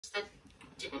that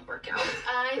didn't work out.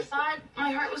 I thought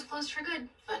my heart was closed for good,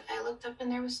 but I looked up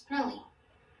and there was Spinelli.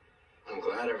 I'm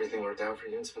glad everything worked out for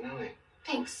you and Spinelli.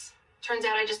 Thanks. Turns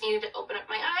out I just needed to open up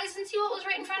my eyes and see what was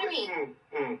right in front of me.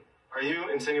 Are you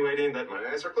insinuating that my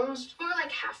eyes are closed? More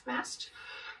like half-mast.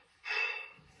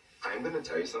 I'm going to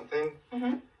tell you something,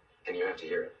 and you have to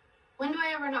hear it. When do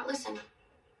I ever not listen?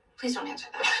 Please don't answer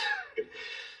that.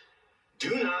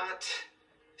 Do not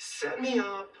set me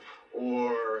up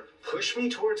or push me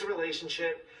towards a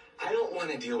relationship. I don't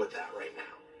want to deal with that right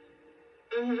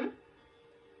now.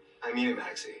 I mean it,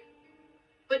 Maxie.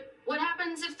 But what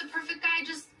happens if the perfect guy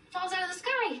just falls out of the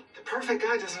sky? The perfect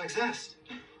guy doesn't exist.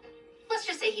 Let's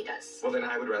just say he does. Well, then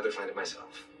I would rather find it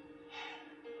myself.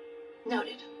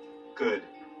 Noted. Good.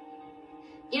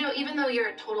 You know, even though you're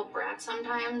a total brat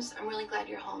sometimes, I'm really glad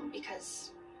you're home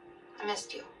because I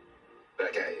missed you.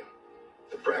 Back at you.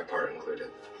 The brat part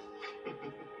included.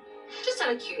 Just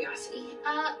out of curiosity,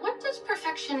 what does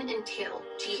perfection entail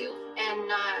to you? And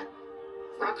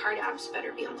rock hard abs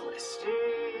better be on the list.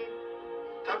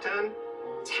 Top 10.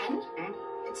 10?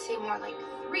 I'd say more like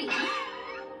 3.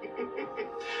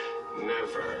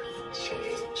 Never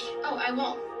change. Oh, I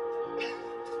won't.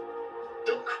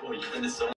 Don't call you in the sun.